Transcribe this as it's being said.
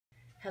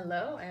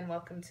Hello and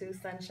welcome to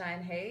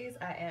Sunshine Haze.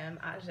 I am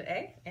Aja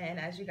A, and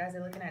as you guys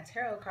are looking at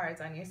tarot cards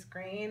on your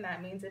screen,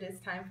 that means it is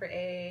time for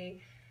a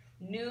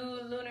new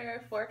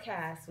lunar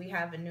forecast. We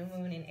have a new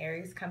moon in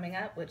Aries coming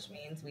up, which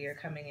means we are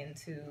coming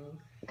into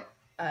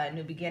a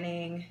new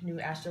beginning, new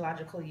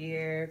astrological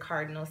year,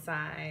 cardinal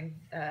sign,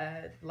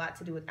 a lot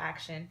to do with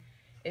action.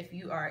 If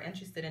you are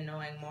interested in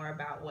knowing more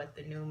about what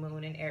the new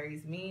moon in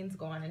Aries means,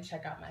 go on and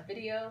check out my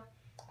video.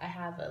 I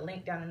have a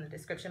link down in the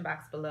description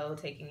box below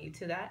taking you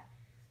to that.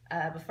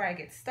 Before I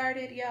get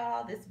started,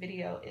 y'all, this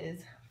video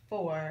is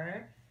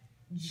for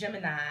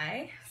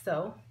Gemini.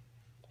 So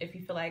if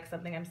you feel like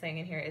something I'm saying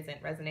in here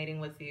isn't resonating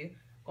with you,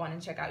 go on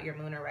and check out your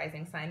moon or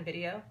rising sign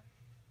video.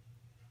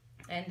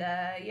 And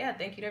yeah,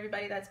 thank you to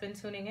everybody that's been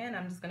tuning in.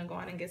 I'm just going to go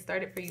on and get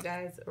started for you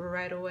guys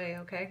right away,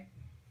 okay?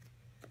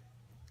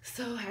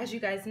 So as you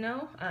guys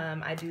know,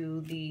 I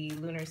do the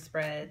lunar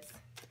spreads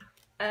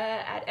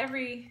at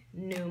every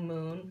new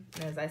moon.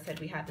 And as I said,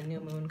 we have the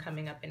new moon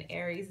coming up in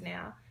Aries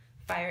now.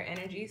 Fire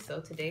energy. So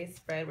today's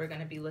spread, we're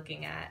going to be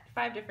looking at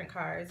 5 different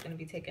cards. Going to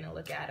be taking a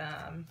look at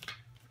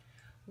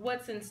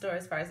what's in store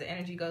as far as the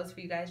energy goes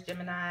for you guys,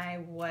 Gemini.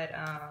 What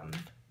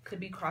could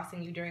be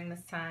crossing you during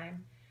this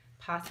time,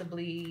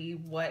 possibly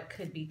what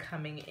could be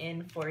coming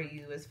in for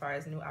you as far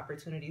as new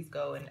opportunities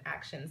go and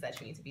actions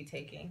that you need to be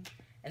taking.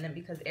 And then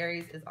because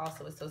Aries is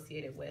also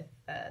associated with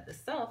the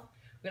self,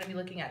 we're going to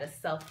be looking at a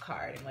self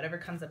card, and whatever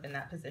comes up in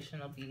that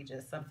position will be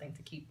just something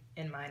to keep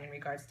in mind in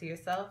regards to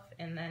yourself.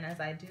 And then as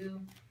I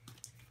do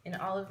in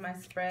all of my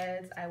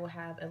spreads, I will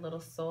have a little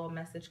soul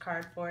message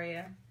card for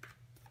you.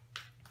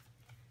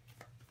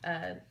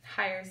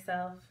 Higher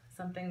self,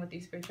 something with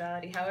your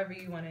spirituality, however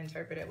you want to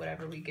interpret it,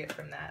 whatever we get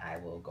from that, I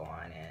will go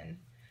on and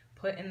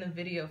put in the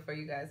video for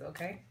you guys,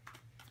 okay?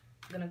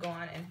 I'm going to go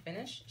on and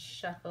finish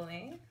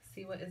shuffling,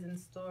 see what is in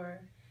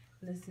store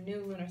this new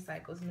lunar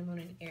cycle, new moon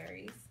in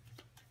Aries,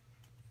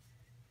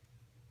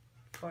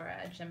 for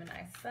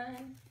Gemini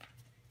sun,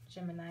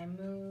 Gemini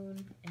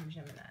moon, and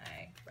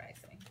Gemini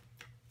rising.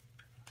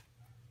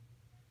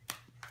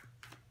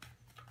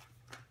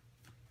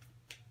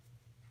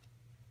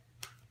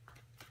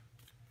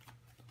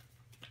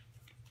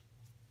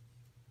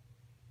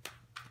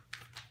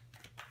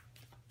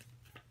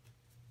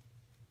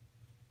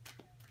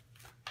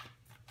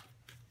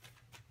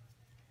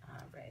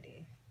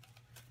 Alrighty.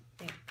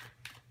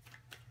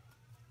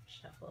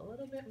 Shuffle a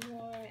little bit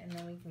more, and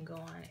then we can go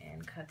on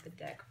and cut the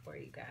deck for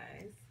you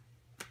guys.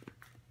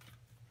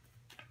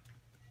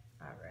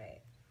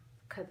 Alright.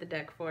 Cut the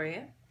deck for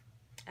you.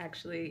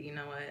 Actually, you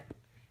know what?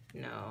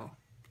 No.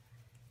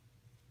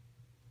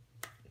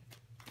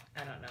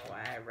 I don't know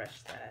why I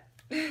rushed that.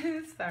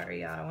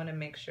 Sorry, y'all. I want to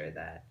make sure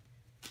that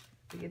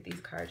we get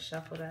these cards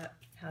shuffled up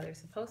how they're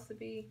supposed to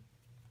be.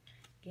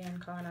 Again,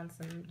 calling on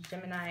some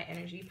Gemini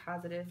energy,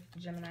 positive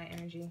Gemini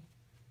energy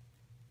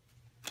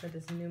for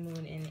this new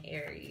moon in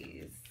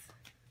Aries.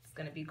 It's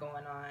going to be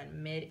going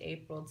on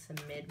mid-April to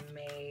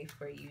mid-May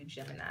for you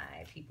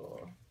Gemini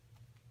people.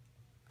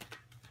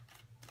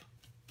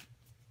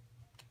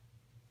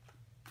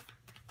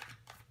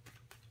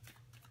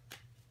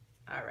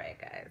 All right,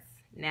 guys.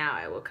 Now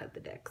I will cut the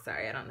deck.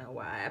 Sorry, I don't know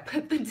why I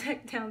put the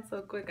deck down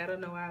so quick. I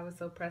don't know why I was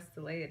so pressed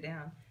to lay it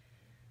down.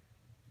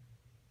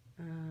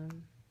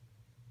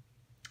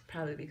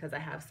 Probably because I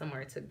have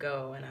somewhere to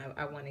go and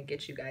I want to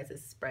get you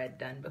guys' spread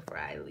done before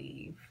I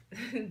leave.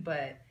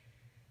 But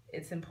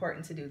it's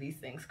important to do these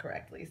things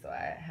correctly, so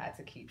I had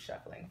to keep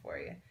shuffling for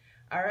you.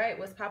 All right,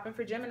 what's popping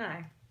for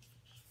Gemini?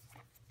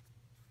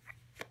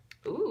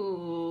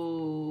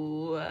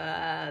 Ooh,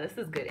 this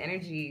is good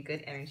energy,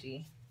 good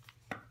energy.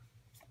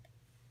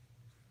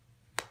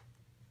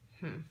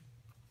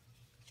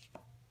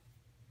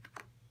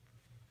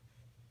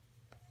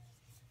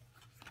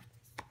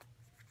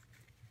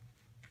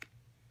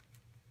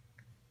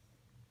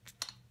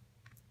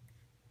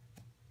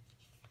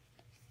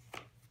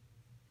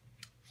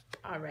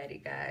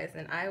 Alrighty, guys,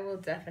 and I will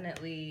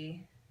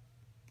definitely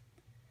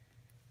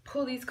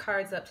pull these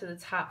cards up to the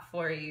top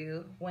for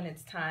you when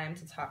it's time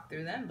to talk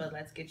through them, but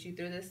let's get you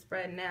through this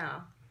spread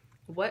now.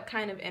 What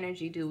kind of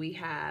energy do we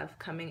have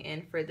coming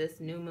in for this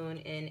new moon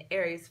in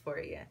Aries for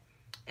you?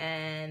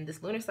 And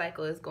this lunar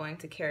cycle is going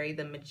to carry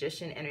the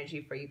Magician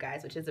energy for you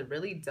guys, which is a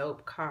really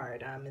dope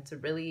card. It's a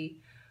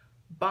really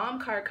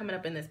bomb card coming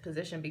up in this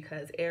position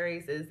because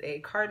Aries is a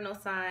cardinal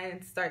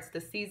sign, starts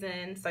the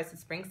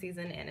spring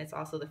season, and it's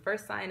also the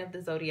first sign of the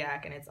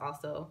zodiac, and it's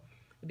also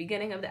the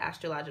beginning of the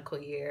astrological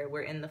year.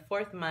 We're in the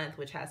 4th month,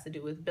 which has to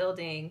do with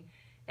building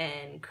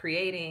and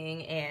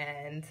creating,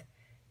 and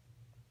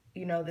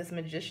you know, this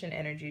Magician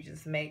energy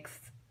just makes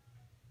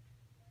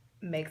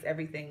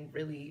everything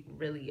really,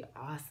 really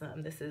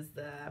awesome.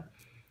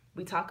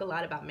 We talk a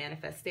lot about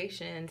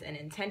manifestations and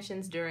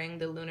intentions during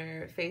the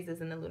lunar phases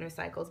and the lunar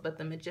cycles, but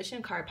the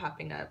Magician card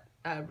popping up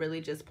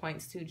really just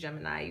points to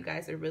Gemini. You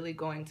guys are really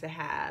going to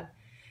have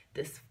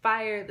this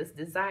fire, this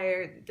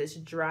desire, this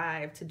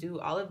drive to do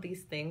all of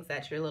these things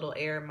that your little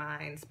air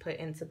minds put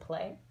into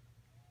play.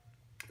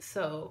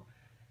 So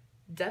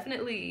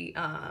definitely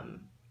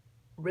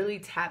really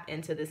tap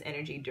into this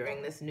energy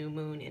during this new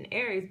moon in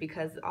Aries,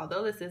 because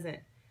although this isn't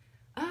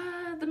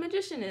the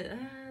Magician is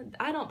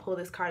I don't pull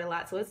this card a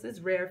lot, so it's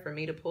rare for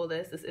me to pull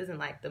this. This isn't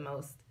like the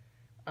most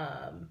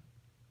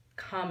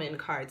common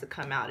card to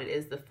come out. It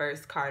is the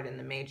first card in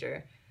the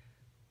major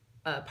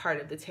part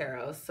of the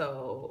tarot,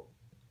 so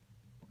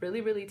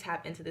really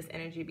tap into this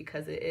energy,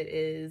 because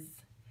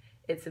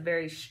it's a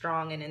very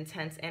strong and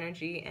intense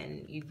energy,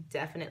 and you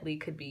definitely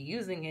could be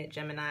using it,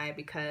 Gemini,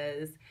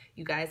 because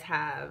you guys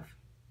have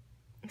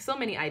so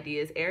many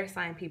ideas. Air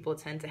sign people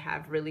tend to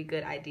have really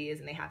good ideas,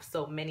 and they have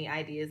so many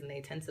ideas, and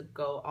they tend to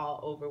go all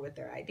over with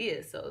their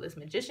ideas. So this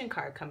Magician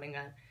card coming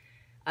up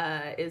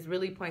is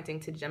really pointing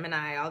to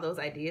Gemini. All those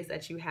ideas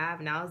that you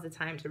have, now is the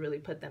time to really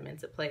put them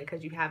into play,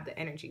 because you have the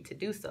energy to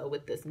do so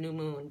with this new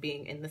moon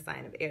being in the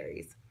sign of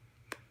Aries.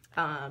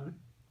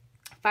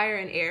 Fire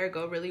and air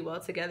go really well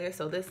together,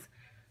 so this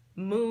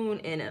moon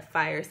in a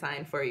fire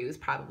sign for you is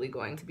probably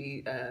going to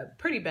be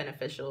pretty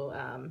beneficial,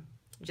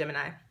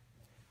 Gemini.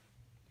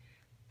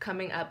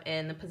 Coming up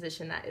in the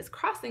position that is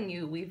crossing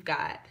you, we've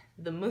got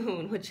the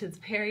moon, which is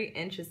very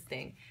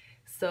interesting.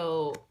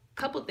 So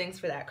a couple things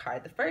for that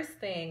card. The first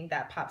thing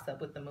that pops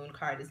up with the moon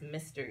card is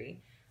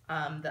mystery,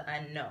 the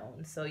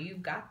unknown. So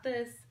you've got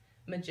this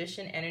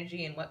Magician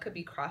energy, and what could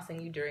be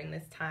crossing you during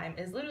this time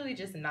is literally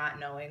just not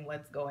knowing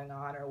what's going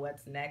on or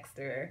what's next,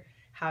 or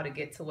how to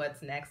get to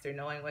what's next, or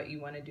knowing what you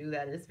want to do.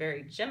 That is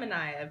very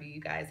Gemini of you. You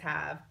guys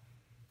have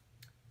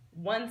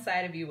one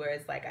side of you where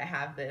it's like, I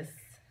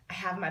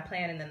have my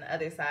plan, and then the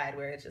other side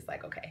where it's just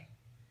like, okay,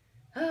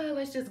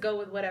 let's just go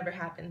with whatever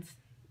happens.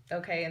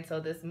 Okay, and so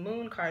this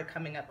moon card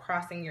coming up,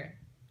 crossing your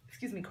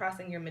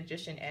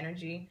Magician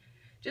energy,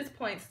 just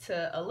points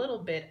to a little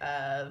bit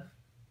of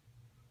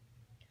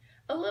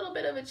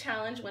a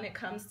challenge when it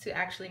comes to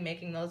actually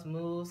making those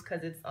moves,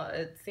 because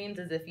it seems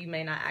as if you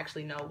may not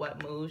actually know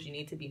what moves you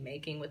need to be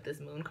making with this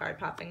moon card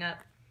popping up.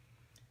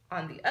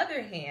 On the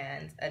other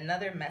hand,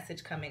 another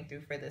message coming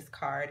through for this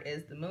card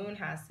is the moon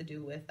has to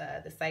do with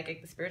the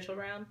psychic, the spiritual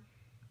realm,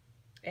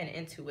 and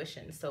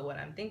intuition. So what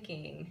I'm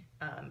thinking,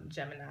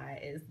 Gemini,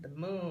 is the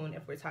moon,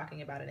 if we're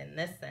talking about it in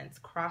this sense,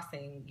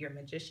 crossing your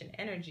Magician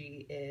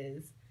energy,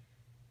 is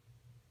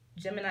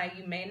Gemini,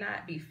 you may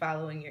not be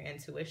following your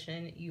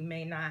intuition. You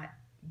may not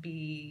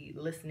be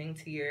listening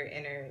to your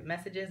inner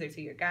messages or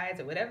to your guides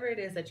or whatever it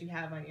is that you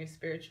have on your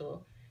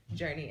spiritual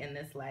journey in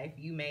this life.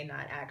 You may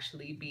not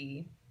actually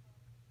be,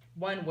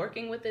 one,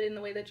 working with it in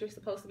the way that you're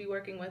supposed to be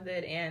working with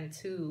it, and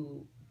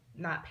two,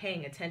 not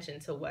paying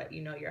attention to what,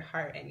 you know, your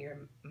heart and your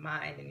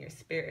mind and your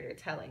spirit are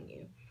telling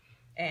you.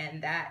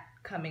 And that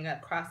coming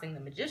up, crossing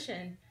the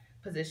Magician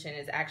position,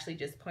 is actually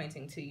just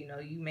pointing to, you know,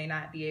 you may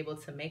not be able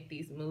to make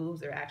these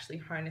moves or actually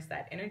harness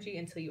that energy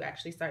until you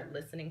actually start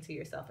listening to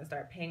yourself and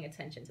start paying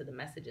attention to the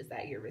messages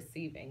that you're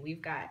receiving.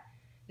 We've got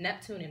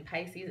Neptune in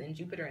Pisces and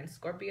Jupiter in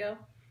Scorpio.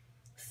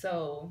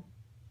 So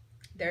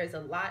there's a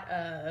lot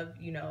of,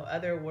 you know,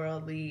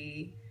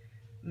 otherworldly,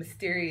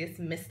 mysterious,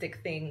 mystic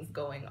things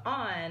going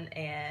on.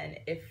 And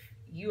if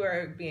you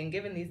are being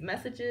given these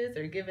messages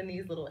or given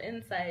these little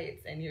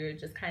insights and you're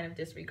just kind of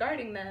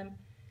disregarding them,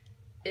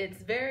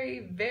 it's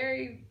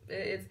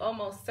it's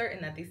almost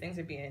certain that these things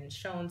are being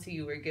shown to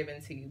you or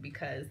given to you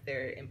because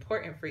they're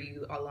important for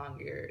you along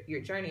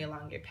your journey,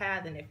 along your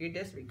path. And if you're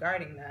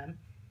disregarding them,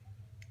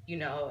 you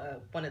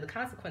know, one of the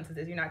consequences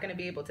is you're not going to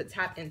be able to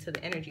tap into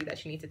the energy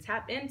that you need to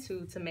tap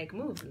into to make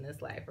moves in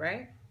this life,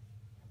 right?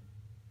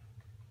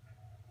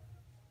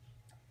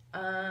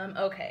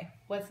 Okay,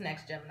 what's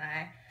next,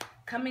 Gemini?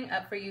 Coming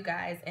up for you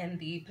guys in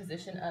the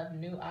position of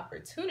new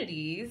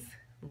opportunities,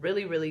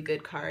 really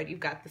good card. You've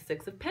got the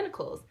Six of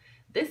Pentacles.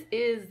 This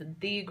is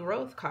the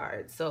growth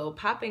card. So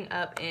popping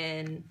up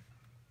in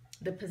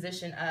the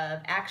position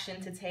of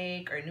action to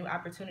take or new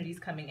opportunities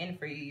coming in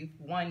for you.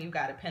 One, you've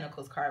got a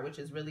Pentacles card, which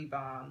is really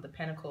bomb. The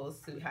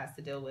Pentacles suit has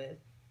to deal with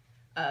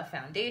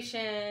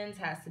foundations,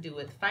 has to do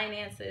with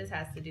finances,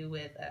 has to do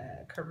with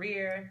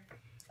career.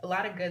 A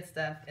lot of good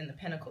stuff in the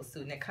Pentacles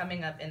suit. And it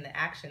coming up in the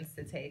actions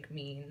to take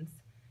means,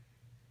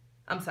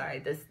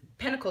 this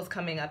Pentacles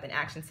coming up in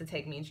actions to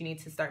take means you need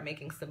to start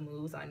making some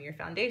moves on your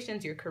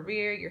foundations, your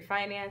career, your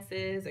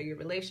finances, or your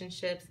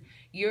relationships,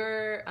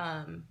 your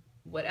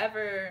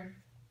whatever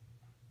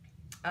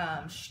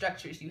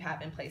structures you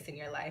have in place in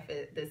your life.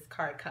 This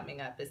card coming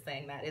up is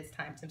saying that it's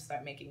time to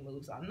start making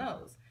moves on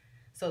those.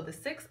 So the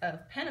Six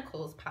of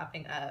Pentacles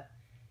popping up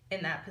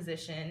in that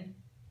position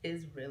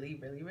is really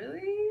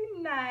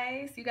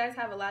nice. You guys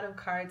have a lot of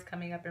cards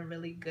coming up in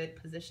really good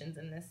positions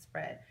in this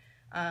spread.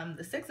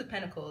 The Six of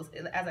Pentacles,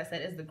 as I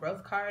said, is the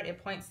growth card.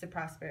 It points to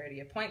prosperity.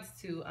 It points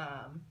to,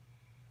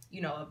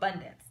 you know,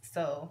 abundance.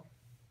 So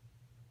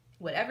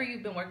whatever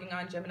you've been working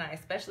on, Gemini,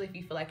 especially if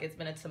you feel like it's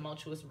been a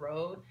tumultuous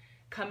road,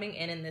 coming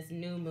in this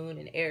new moon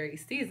in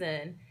Aries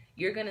season,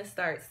 you're going to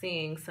start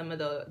seeing some of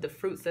the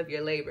fruits of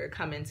your labor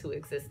come into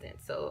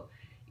existence. So,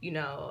 you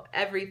know,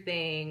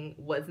 everything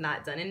was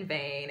not done in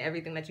vain.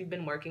 Everything that you've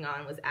been working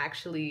on was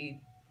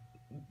actually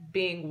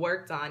being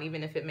worked on,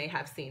 even if it may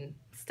have seemed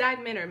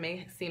stagnant or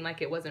may seem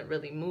like it wasn't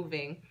really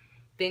moving.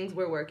 things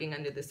were working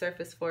under the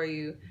surface for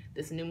you.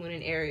 This new moon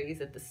in Aries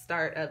at the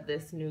start of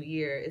this new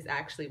year is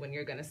actually when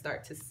you're going to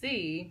start to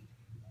see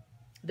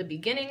the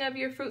beginning of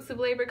your fruits of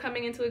labor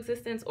coming into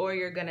existence, or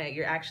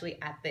you're actually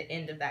at the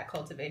end of that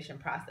cultivation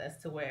process,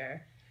 to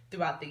where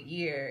throughout the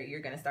year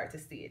you're going to start to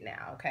see it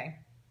now. Okay.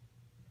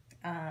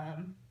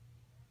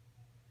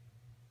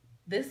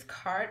 This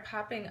card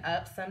popping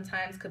up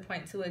sometimes could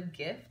point to a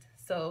gift.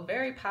 So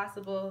very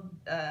possible,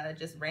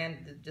 just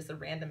a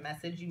random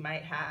message. You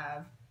might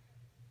have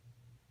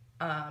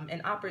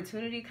an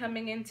opportunity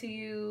coming into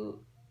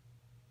you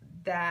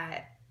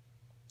that,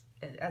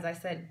 as I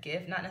said,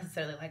 gift, not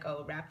necessarily like,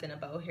 oh, wrapped in a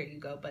bow, here you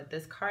go. But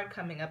this card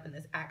coming up in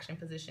this action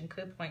position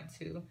could point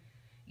to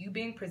you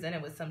being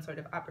presented with some sort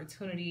of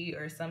opportunity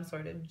or some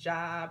sort of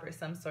job or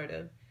some sort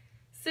of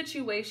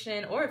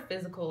situation or a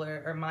physical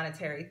or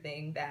monetary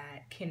thing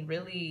that can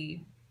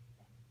really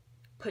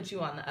put you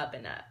on the up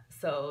and up.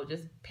 So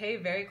just pay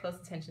very close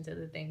attention to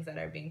the things that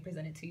are being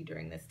presented to you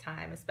during this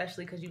time,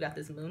 especially because you got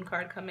this moon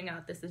card coming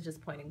out. This is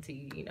just pointing to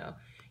you, you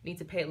need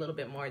to pay a little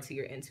bit more to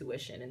your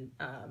intuition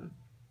and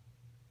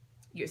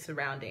your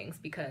surroundings,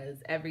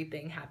 because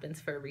everything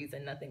happens for a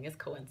reason. Nothing is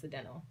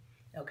coincidental.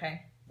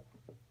 Okay.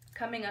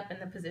 Coming up in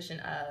the position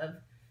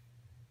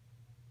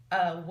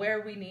of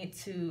where we need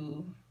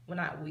to, well,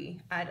 not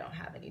we, I don't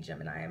have any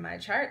Gemini in my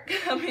chart.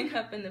 Coming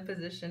up in the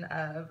position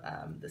of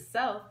the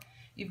self,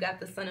 you've got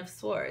the Son of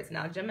Swords.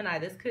 Now, Gemini,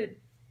 this could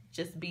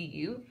just be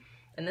you.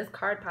 And this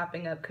card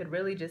popping up could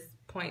really just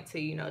point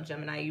to,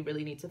 Gemini, you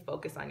really need to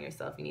focus on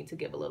yourself. You need to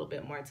give a little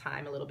bit more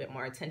time, a little bit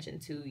more attention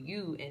to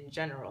you in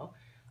general.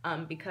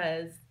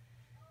 Because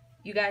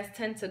you guys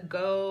tend to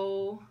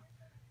go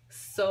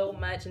so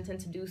much and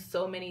tend to do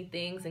so many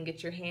things and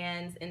get your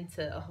hands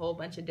into a whole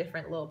bunch of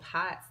different little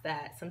pots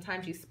that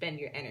sometimes you spend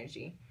your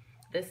energy.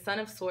 This Son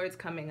of Swords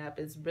coming up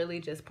is really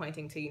just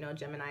pointing to,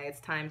 Gemini,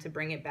 it's time to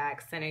bring it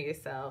back, center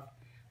yourself,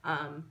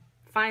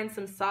 find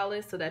some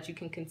solace so that you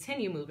can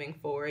continue moving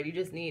forward. You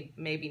just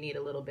maybe need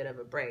a little bit of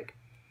a break.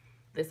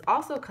 This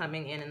also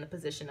coming in the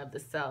position of the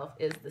self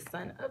is the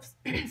Son of,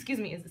 is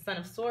the Son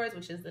of Swords,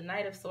 which is the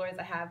Knight of Swords.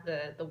 I have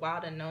the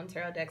Wild Unknown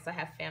Tarot decks. I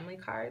have family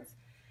cards,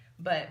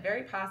 but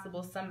very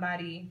possible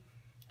somebody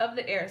of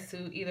the air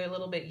suit, either a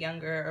little bit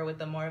younger or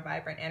with a more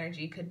vibrant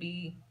energy, could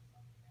be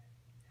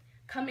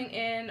coming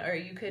in, or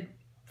you could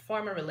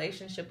form a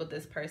relationship with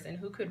this person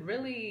who could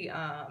really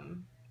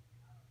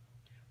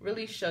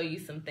show you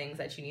some things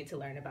that you need to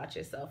learn about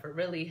yourself, or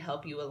really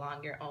help you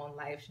along your own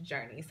life's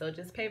journey. So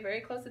just pay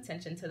very close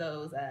attention to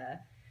those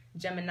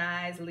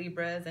Geminis,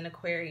 Libras, and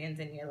Aquarians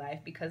in your life,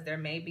 because there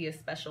may be a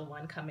special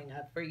one coming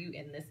up for you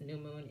in this new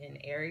moon in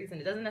Aries.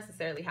 And it doesn't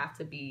necessarily have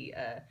to be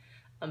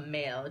a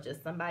male,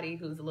 just somebody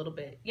who's a little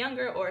bit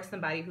younger, or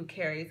somebody who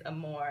carries a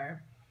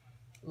more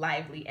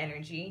lively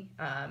energy,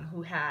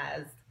 who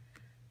has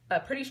a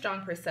pretty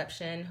strong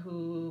perception,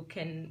 who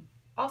can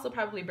also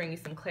probably bring you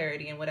some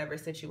clarity in whatever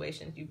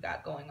situations you've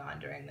got going on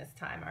during this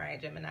time. All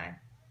right, Gemini.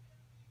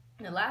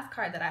 And the last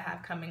card that I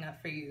have coming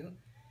up for you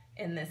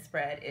in this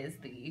spread is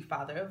the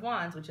Father of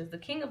Wands, which is the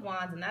King of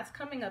Wands, and that's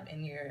coming up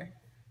in your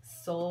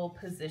soul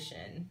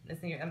position.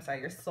 It's in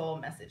your soul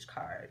message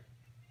card.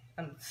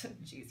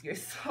 Your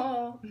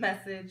soul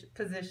message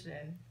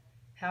position.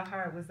 How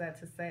hard was that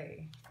to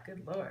say?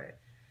 Good Lord.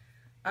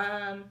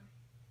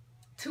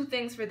 Two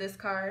things for this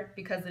card,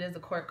 because it is a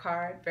court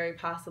card. Very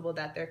possible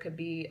that there could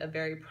be a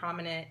very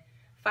prominent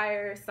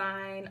fire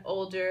sign,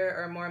 older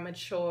or more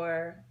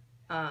mature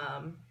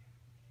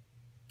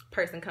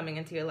person coming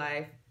into your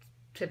life.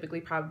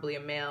 Typically probably a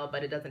male,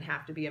 but it doesn't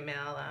have to be a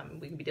male.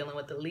 We could be dealing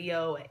with a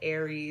Leo, an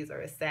Aries, or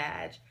a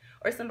Sag,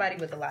 or somebody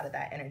with a lot of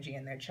that energy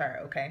in their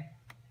chart, okay?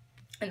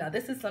 And now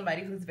this is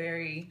somebody who's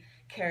very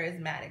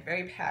charismatic,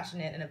 very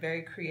passionate, and a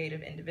very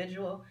creative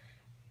individual.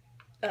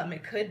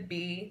 It could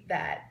be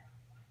that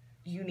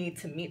you need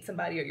to meet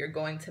somebody, or you're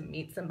going to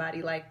meet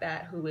somebody like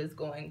that, who is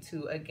going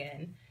to,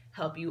 again,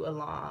 help you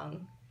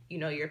along,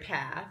 your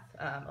path,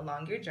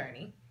 along your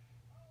journey.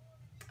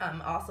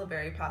 Also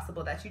very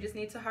possible that you just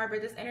need to harbor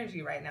this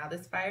energy right now,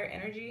 this fire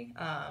energy,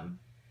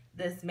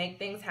 this make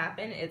things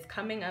happen. It's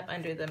coming up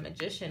under the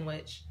Magician,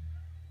 which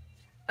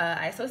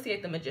I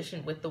associate the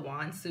Magician with the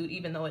wand suit.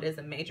 Even though it is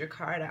a major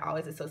card, I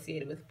always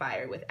associate it with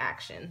fire, with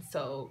action.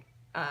 So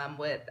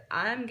what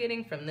I'm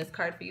getting from this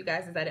card for you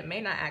guys is that it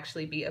may not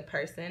actually be a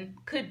person.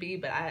 Could be,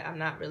 but I'm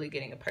not really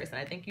getting a person.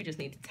 I think you just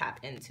need to tap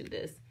into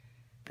this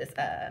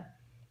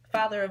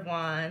Father of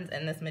Wands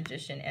and this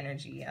Magician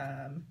energy.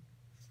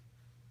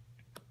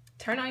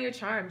 Turn on your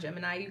charm,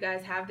 Gemini. You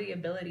guys have the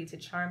ability to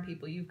charm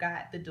people. You've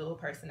got the dual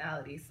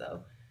personality.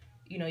 So,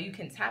 you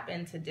can tap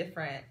into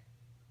different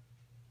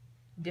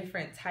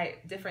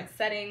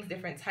settings,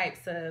 different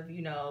types of,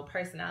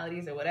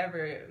 personalities, or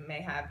whatever it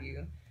may have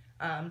you.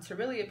 To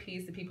really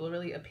appease the people,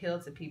 really appeal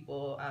to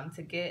people,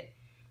 to get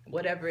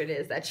whatever it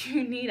is that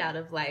you need out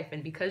of life.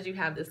 And because you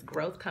have this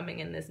growth coming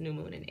in this new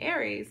moon in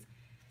Aries,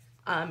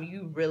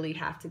 you really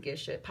have to get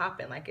shit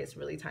popping. Like, it's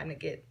really time to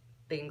get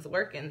things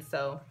working.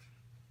 So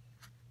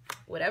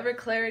whatever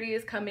clarity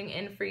is coming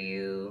in for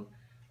you,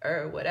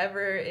 or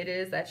whatever it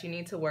is that you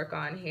need to work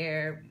on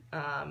here.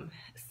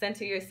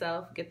 Center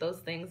yourself, get those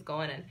things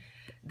going. And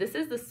this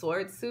is the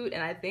sword suit,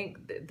 and I think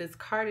this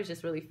card is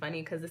just really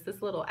funny because it's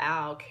this little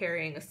owl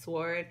carrying a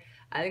sword.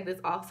 I think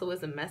this also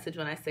is a message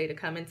when I say to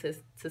come into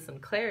some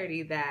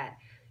clarity that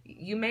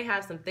you may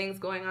have some things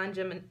going on,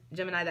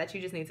 Gemini, that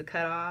you just need to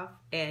cut off,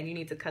 and you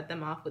need to cut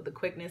them off with the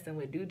quickness and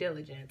with due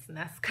diligence. And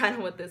that's kind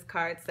of what this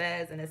card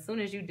says. And as soon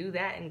as you do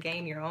that and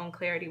gain your own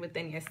clarity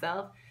within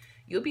yourself,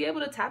 you'll be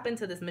able to tap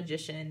into this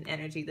magician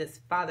energy,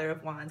 this Father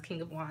of Wands,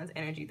 King of Wands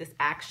energy, this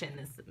action,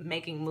 this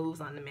making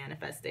moves on the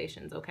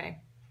manifestations, okay?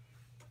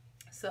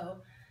 So,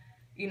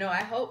 you know,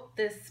 I hope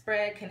this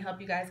spread can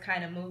help you guys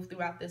kind of move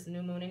throughout this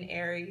new moon in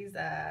Aries,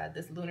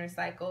 this lunar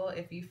cycle.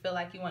 If you feel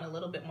like you want a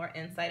little bit more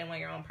insight and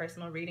want your own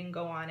personal reading,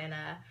 go on and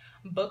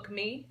book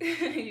me.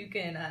 You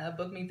can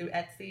book me through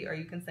Etsy, or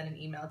you can send an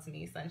email to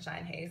me,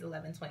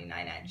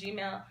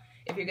 sunshinehaze1129@gmail.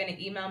 If you're going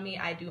to email me,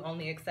 I do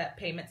only accept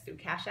payments through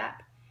Cash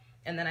App.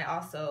 And then I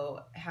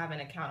also have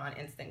an account on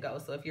Instantgo.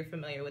 So if you're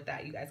familiar with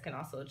that, you guys can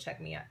also check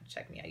me out.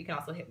 You can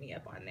also hit me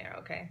up on there,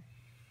 okay?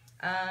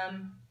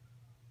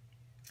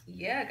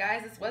 Yeah,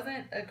 guys, this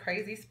wasn't a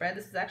crazy spread.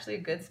 This is actually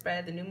a good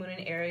spread. The new moon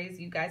in Aries,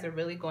 you guys are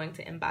really going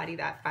to embody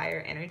that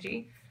fire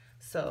energy.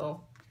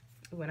 So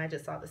when I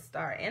just saw the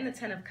star and the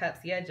 10 of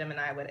Cups, yeah,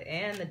 Gemini,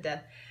 and the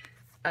death,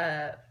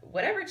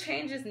 whatever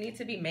changes need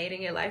to be made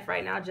in your life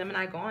right now,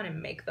 Gemini, go on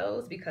and make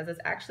those, because it's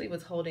actually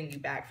what's holding you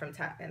back from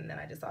and then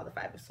I just saw the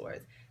 5 of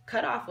Swords.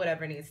 Cut off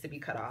whatever needs to be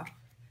cut off,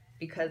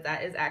 because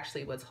that is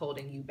actually what's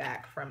holding you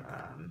back from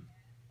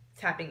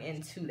tapping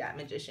into that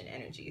magician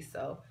energy.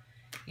 So,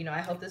 you know, I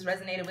hope this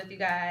resonated with you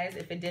guys.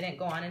 If it didn't,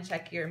 go on and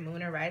check your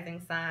moon or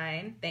rising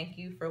sign. Thank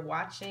you for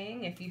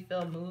watching. If you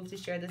feel moved to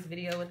share this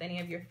video with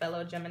any of your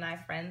fellow Gemini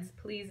friends,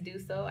 please do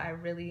so. I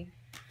really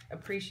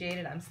appreciate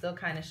it. I'm still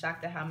kind of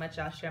shocked at how much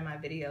y'all share my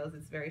videos.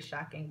 It's very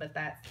shocking, but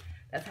that's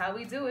how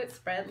we do it.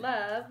 Spread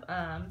love.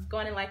 Go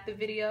on and like the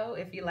video.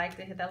 If you liked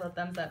it, hit that little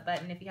thumbs up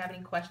button. If you have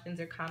any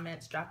questions or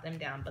comments, drop them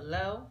down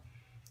below.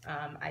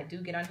 I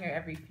do get on here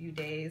every few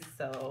days,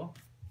 so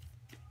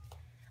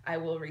I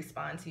will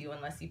respond to you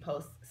unless you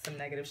post some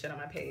negative shit on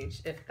my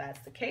page. If that's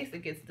the case,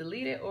 it gets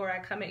deleted, or I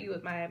come at you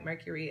with my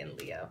Mercury and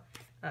Leo.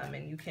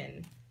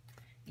 And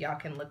y'all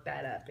can look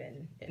that up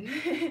and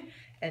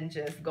and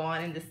just go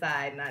on and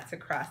decide not to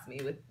cross me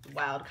with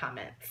wild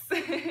comments.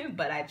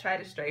 But I try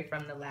to stray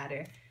from the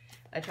latter.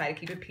 I try to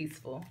keep it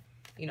peaceful,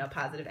 you know,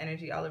 positive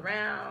energy all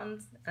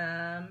around.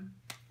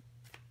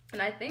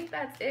 And I think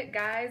that's it,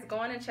 guys. Go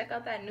on and check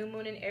out that new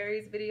moon in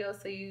Aries video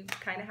so you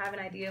kind of have an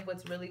idea of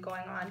what's really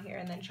going on here,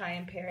 and then try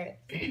and pair it,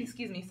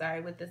 excuse me, sorry,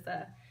 with this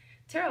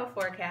tarot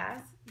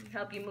forecast.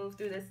 Help you move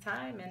through this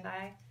time, and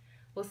I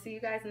will see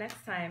you guys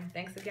next time.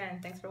 Thanks again.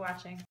 Thanks for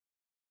watching.